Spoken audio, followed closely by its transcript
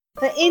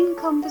In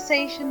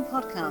Conversation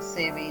podcast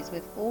series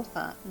with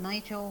author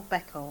Nigel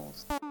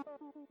Beckles.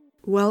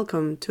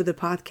 Welcome to the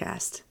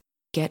podcast.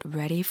 Get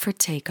ready for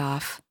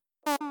takeoff.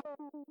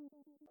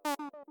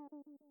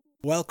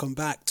 Welcome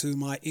back to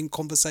my In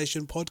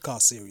Conversation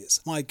podcast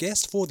series. My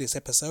guest for this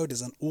episode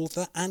is an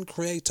author and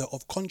creator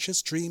of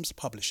Conscious Dreams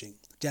Publishing,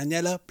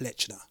 Daniela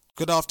Blechner.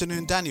 Good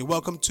afternoon, Danny.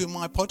 Welcome to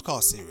my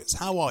podcast series.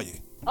 How are you?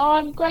 Oh,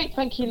 I'm great,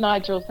 thank you,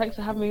 Nigel. Thanks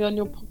for having me on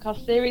your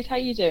podcast series. How are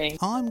you doing?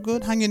 I'm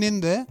good, hanging in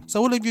there.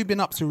 So what have you been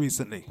up to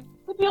recently?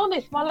 To be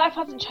honest, my life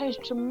hasn't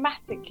changed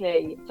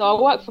dramatically. So I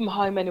work from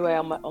home anyway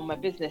on my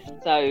business.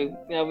 So,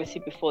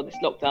 obviously before this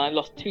lockdown, I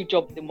lost 2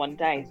 jobs in one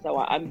day. So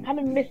I'm kind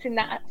of missing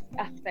that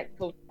aspect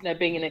of,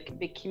 being in a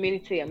big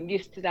community. I'm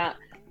used to that.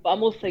 But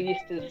I'm also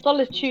used to the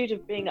solitude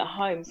of being at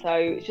home. So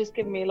it's just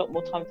given me a lot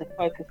more time to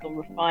focus on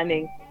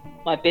refining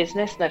my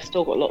business. And I've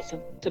still got lots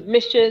of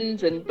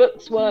submissions and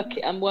books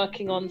I'm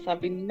working on. So I've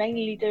been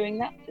mainly doing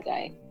that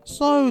today.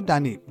 So,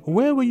 Danny,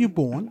 where were you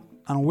born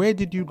and where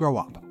did you grow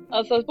up?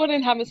 So I was born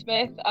in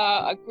Hammersmith.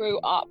 I grew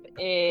up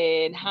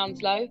in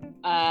Hounslow,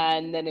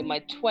 and then in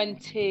my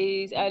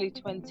early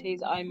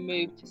 20s, I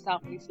moved to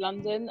South East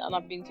London, and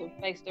I've been sort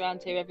of based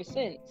around here ever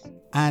since.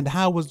 And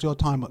how was your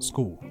time at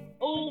school?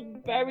 All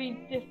very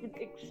different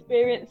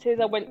experiences.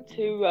 I went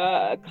to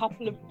a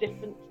couple of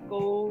different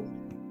schools.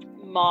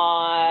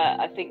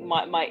 I think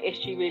my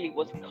issue really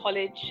was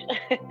college.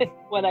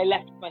 When I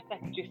left my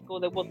secondary school,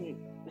 there wasn't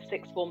the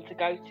sixth form to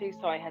go to,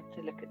 so I had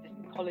to look at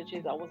different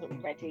colleges. I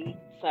wasn't ready,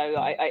 so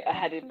I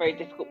had a very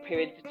difficult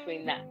period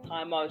between that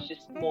time. My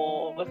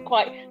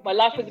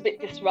life was a bit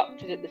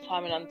disrupted at the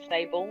time and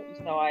unstable,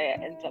 so I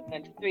ended up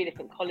going to 3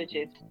 different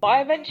colleges. But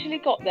I eventually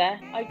got there.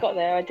 I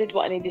did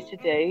what I needed to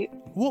do.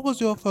 What was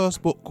your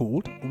first book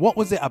called? What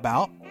was it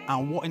about?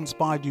 And what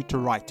inspired you to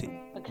write it?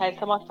 Okay,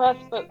 so my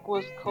first book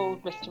was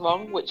called Mr.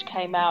 Wrong, which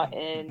came out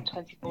in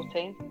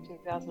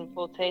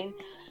 2014.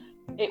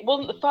 It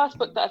wasn't the first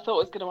book that I thought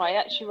I was going to write. I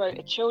actually wrote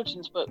a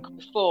children's book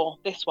before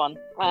this one.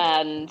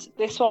 And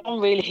this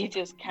one really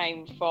just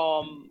came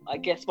from, I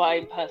guess, my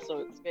own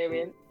personal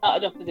experience.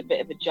 Started off with a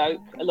bit of a joke.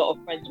 A lot of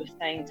friends were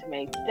saying to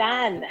me,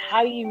 Dan, how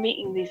are you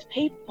meeting these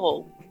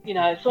people?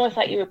 It's almost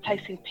like you're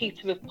replacing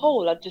Peter with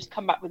Paul. I'd just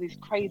come back with these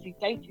crazy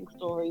dating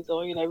stories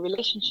or,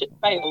 relationship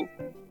fails.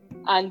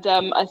 And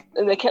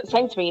they kept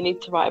saying to me, you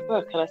need to write a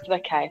book. And I said,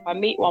 okay, if I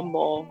meet one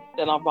more,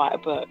 then I'll write a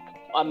book.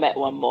 I met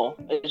one more,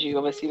 as you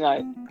obviously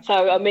know.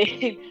 So,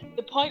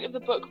 the point of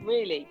the book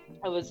really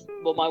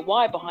my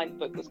why behind the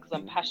book was because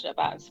I'm passionate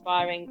about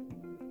inspiring,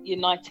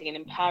 uniting and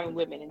empowering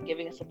women and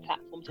giving us a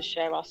platform to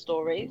share our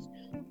stories.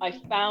 I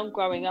found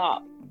growing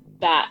up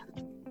that,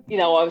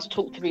 I was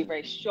taught to be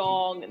very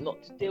strong and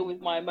not to deal with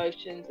my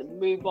emotions and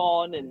move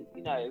on and,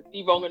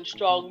 be wrong and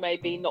strong,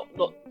 maybe not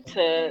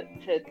to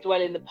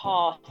dwell in the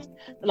past.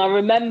 And I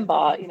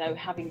remember,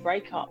 having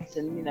breakups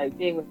and,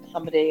 being with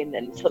somebody and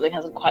then something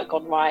hasn't quite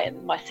gone right.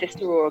 And my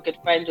sister or a good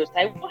friend would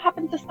say, what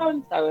happened to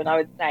so-and-so? And I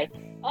would say,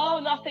 oh,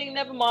 nothing,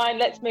 never mind,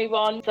 let's move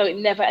on. So it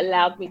never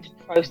allowed me to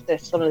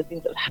process some of the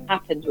things that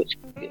happened, which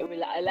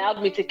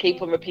allowed me to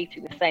keep on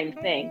repeating the same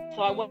thing.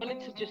 So I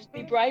wanted to just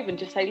be brave and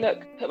just say,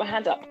 look, put my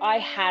hand up. I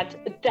had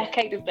a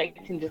decade of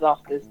dating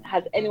disasters.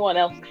 Has anyone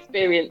else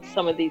experienced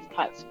some of these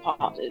types of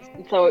partners?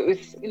 And so it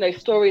was,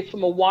 stories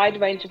from a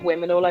wide range of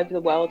women all over the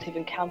world who've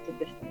encountered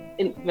this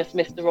infamous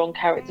Mr. Wrong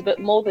character. But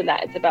more than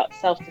that, it's about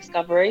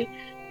self-discovery.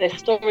 There's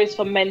stories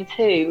from men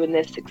too, and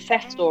there's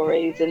success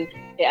stories, and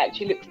it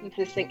actually looks into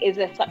this thing, is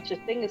there such a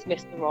thing as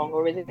Mr. Wrong,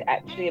 or is it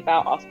actually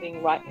about us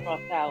being right for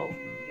ourselves?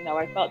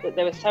 I felt that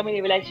there were so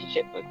many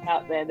relationship books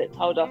out there that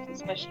told us,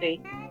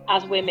 especially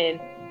as women,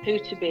 who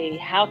to be,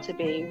 how to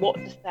be, what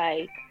to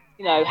say,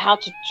 how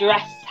to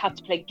dress, how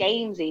to play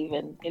games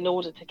even in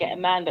order to get a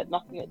man, but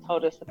nothing that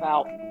told us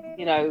about,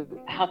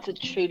 how to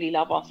truly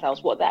love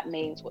ourselves, what that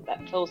means, what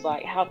that feels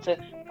like, how to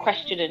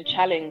question and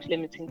challenge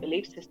limiting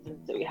belief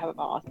systems that we have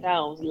about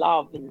ourselves,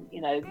 love and,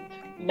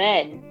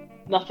 men.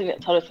 Nothing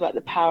that told us about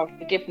the power of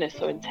forgiveness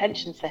or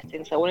intention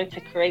setting. So I wanted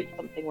to create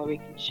something where we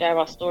can share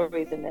our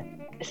stories in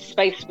a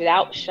space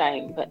without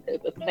shame, but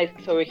a place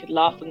where we could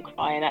laugh and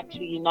cry and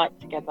actually unite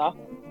together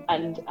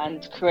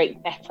and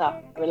create better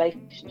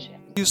relationships.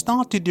 You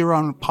started your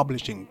own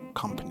publishing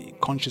company,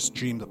 Conscious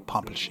Dreams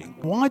Publishing.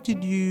 Why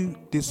did you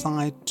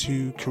decide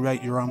to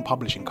create your own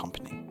publishing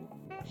company?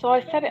 So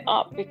I set it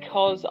up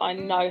because I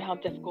know how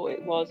difficult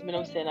it was.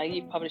 Obviously, I know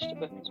you published a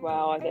book as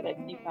well. I don't know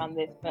if you found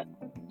this, but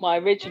my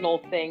original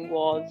thing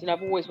was,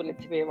 I've always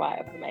wanted to be a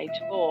writer from age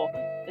 4.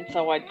 And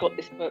so I'd got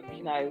this book,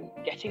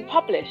 getting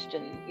published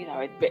and,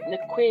 I'd written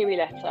a query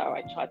letter.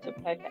 I tried to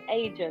apply for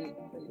agents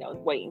and I was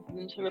waiting for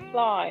them to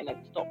reply and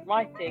I'd stopped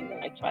writing.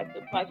 And I tried to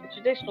apply for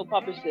traditional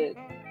publishers,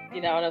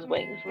 and I was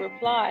waiting for a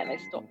reply and I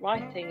stopped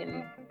writing.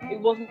 And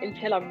it wasn't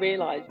until I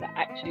realised that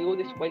actually all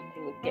this waiting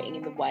was getting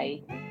in the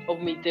way of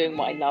me doing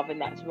what I love, and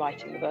that's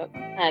writing the book.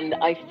 And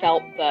I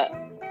felt that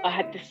I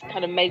had this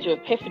kind of major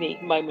epiphany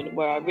moment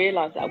where I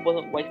realised that I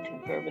wasn't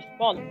waiting for a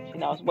response. I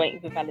was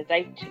waiting for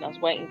validation. I was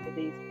waiting for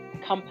these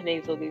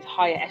companies or these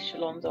higher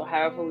echelons, or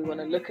however we want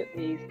to look at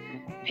these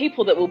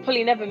people that we'll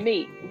probably never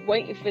meet,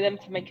 waiting for them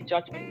to make a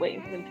judgment,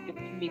 waiting for them to give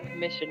me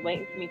permission,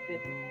 waiting for me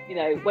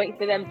to, waiting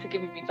for them to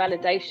give me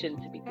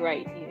validation to be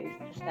great,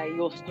 to say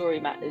your story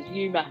matters,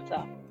 you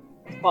matter.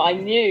 But I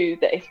knew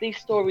that if these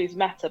stories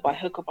matter by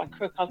hook or by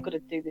crook, I've got to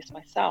do this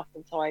myself.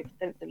 And so I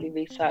extensively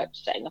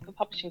researched setting up a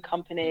publishing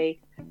company,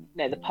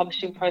 the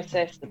publishing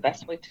process, the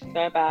best way to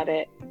go about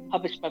it,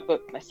 published my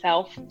book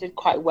myself, did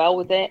quite well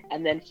with it.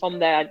 And then from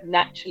there,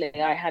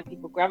 naturally, I had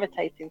people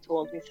gravitating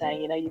towards me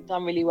saying, you've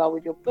done really well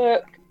with your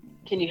book.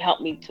 Can you help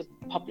me to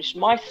publish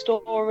my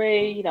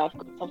story? I've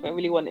got something I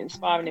really want to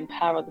inspire and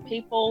empower other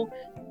people.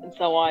 And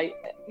so I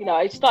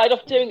started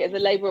off doing it as a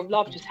labour of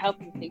love, just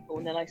helping people.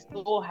 And then I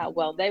saw how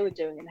well they were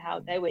doing and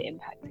how they were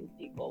impacting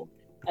people.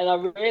 And I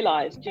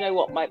realised,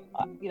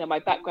 my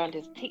background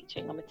is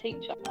teaching. I'm a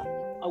teacher.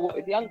 I work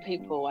with young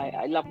people.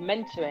 I love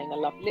mentoring. I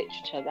love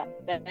literature.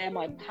 They're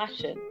my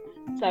passion.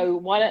 So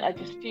why don't I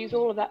just fuse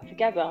all of that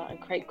together and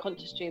create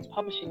Conscious Dreams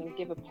Publishing and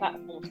give a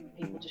platform for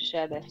people to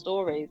share their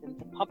stories and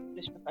to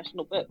publish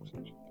professional books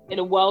in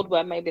a world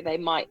where maybe they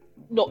might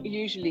not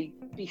usually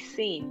be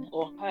seen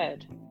or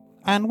heard.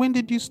 And when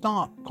did you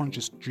start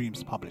Conscious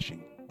Dreams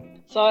Publishing?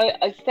 So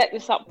I set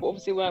this up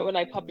obviously when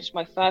I published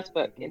my first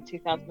book in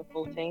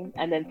 2014,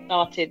 and then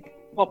started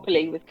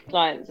properly with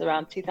clients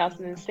around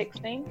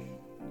 2016.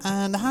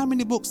 And how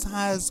many books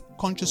has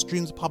Conscious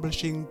Dreams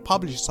Publishing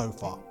published so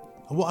far?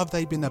 And what have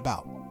they been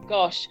about?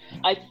 Gosh,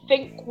 I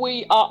think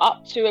we are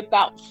up to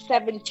about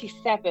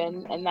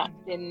 77, and that's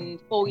in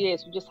 4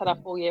 years. We just had our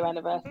 4-year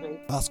anniversary.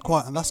 That's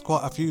quite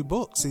a few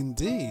books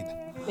indeed.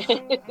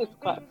 It's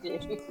quite a few.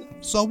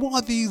 So what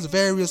are these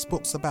various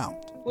books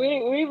about? We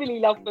really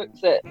love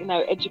books that,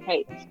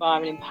 educate,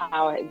 inspire and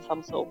empower in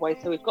some sort of way.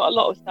 So we've got a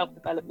lot of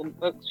self-development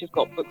books. We've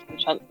got books from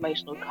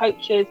transformational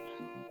coaches.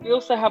 We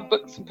also have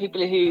books from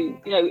people who,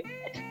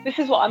 this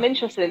is what I'm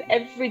interested in,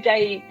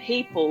 everyday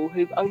people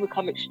who've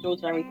overcome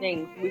extraordinary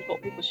things. We've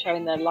got people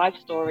sharing their life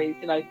stories,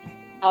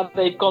 how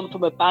they've gone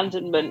from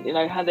abandonment,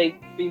 how they've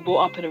been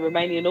brought up in a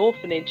Romanian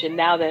orphanage and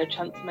now they're a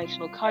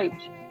transformational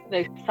coach.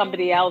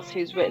 Somebody else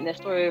who's written their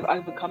story of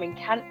overcoming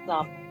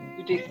cancer,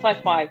 who do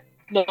sci-fi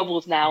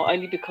novels now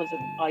only because of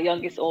our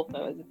youngest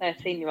author. As a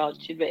 13-year-old,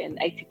 she'd written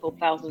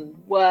 84,000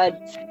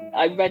 words.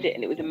 I read it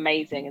and it was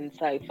amazing. And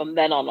so from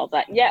then on, I was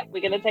like, yeah, we're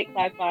going to take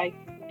sci-fi.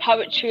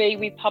 Poetry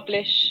we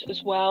publish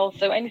as well.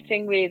 So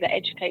anything really that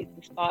educates,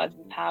 inspires,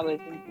 empowers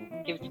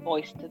and gives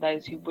voice to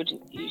those who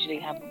wouldn't usually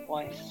have a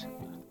voice.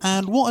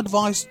 And what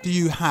advice do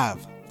you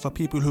have for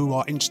people who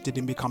are interested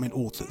in becoming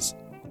authors?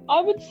 I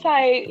would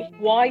say,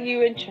 why are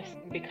you interested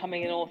in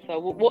becoming an author?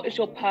 What is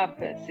your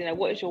purpose?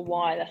 What is your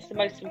why? That's the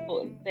most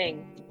important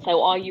thing.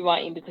 So are you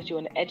writing because you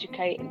want to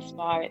educate,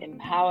 inspire, and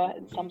empower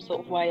in some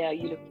sort of way? Are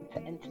you looking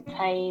to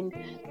entertain?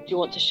 Do you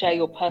want to share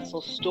your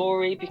personal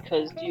story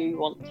because you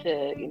want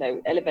to,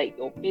 elevate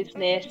your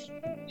business? Do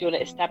you want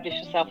to establish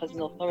yourself as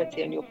an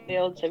authority in your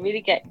field? So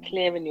really get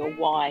clear in your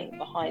why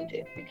behind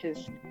it,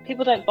 because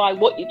people don't buy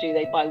what you do,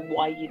 they buy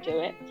why you do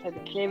it. So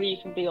the clearer you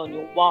can be on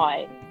your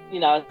why,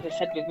 as I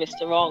said with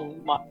Mr.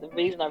 Wrong, the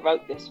reason I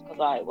wrote this was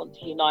because I want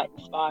to unite,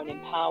 inspire and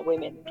empower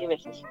women and give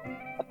us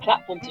a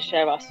platform to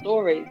share our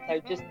stories. So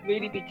just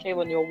really be clear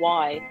on your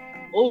why.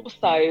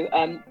 Also,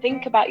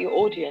 think about your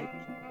audience.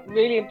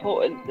 Really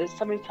important. There's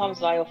so many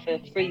times I offer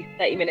free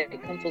 30-minute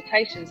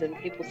consultations and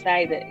people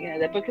say that,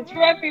 their book is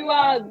for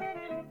everyone.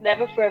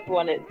 Never for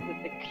everyone. It's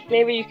the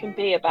clearer you can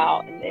be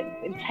about and the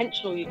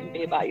intentional you can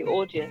be about your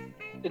audience,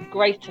 the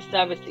greater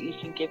service that you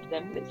can give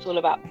them. It's all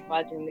about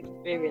providing an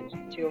experience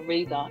to your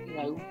reader.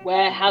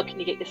 How can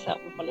you get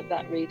yourself in front of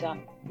that reader?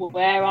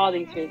 Where are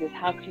these readers?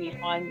 How can you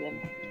find them?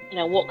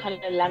 What kind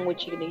of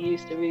language you're going to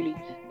use to really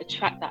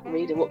attract that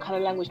reader? What kind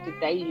of language do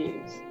they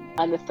use?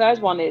 And the third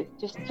one is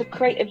just to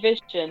create a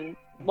vision.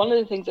 One of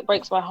the things that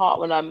breaks my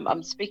heart when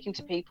I'm speaking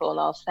to people and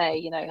I'll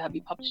say, have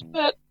you published a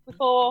book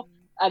before?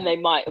 And they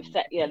might have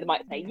said, they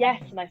might say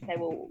yes. And I say,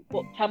 well,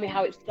 tell me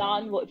how it's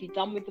done. What have you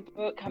done with the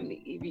book?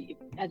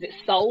 Has it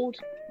sold?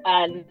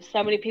 And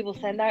so many people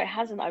say, no, it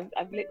hasn't. I've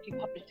literally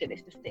published it.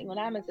 It's just sitting on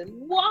Amazon.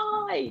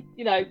 Why?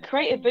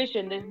 Create a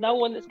vision. There's no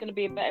one that's going to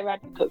be a better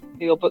advocate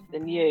for your book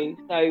than you.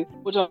 So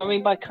what do I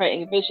mean by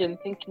creating a vision?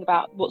 Thinking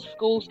about what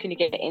schools can you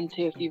get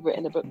into if you've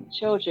written a book for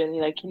children?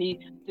 Can you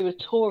do a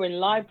tour in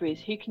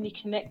libraries? Who can you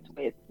connect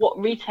with? What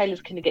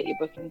retailers can you get your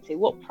book into?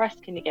 What press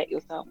can you get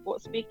yourself?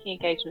 What speaking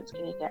engagements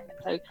can you get?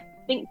 So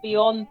think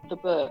beyond the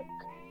book.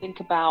 Think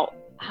about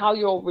how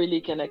you're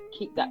really going to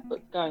keep that book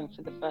going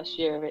for the first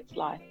year of its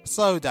life.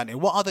 So, Danny,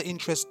 what other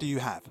interests do you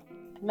have?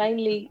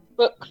 Mainly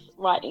books,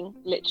 writing,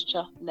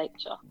 literature,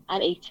 nature,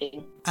 and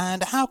eating.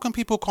 And how can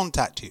people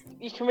contact you?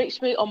 You can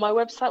reach me on my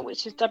website,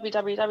 which is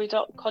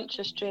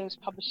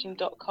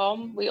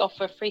www.consciousdreamspublishing.com. We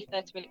offer free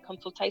 30-minute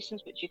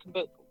consultations, which you can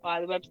book via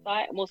the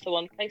website. I'm also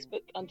on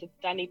Facebook under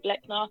Danny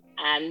Blechner,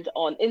 and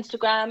on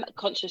Instagram,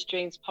 Conscious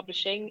Dreams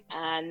Publishing,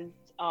 and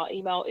our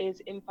email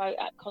is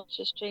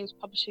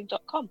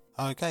info@consciousdreamspublishing.com.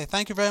 Okay,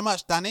 thank you very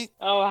much, Danny.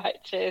 All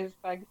right, cheers.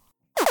 Thanks.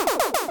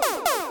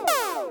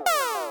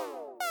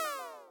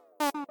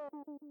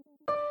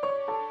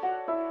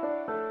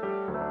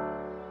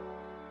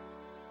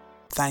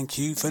 Thank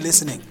you for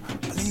listening.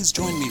 Please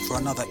join me for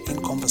another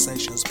In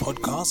Conversations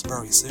podcast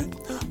very soon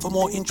for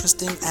more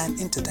interesting and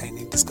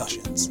entertaining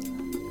discussions.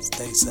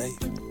 Stay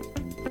safe.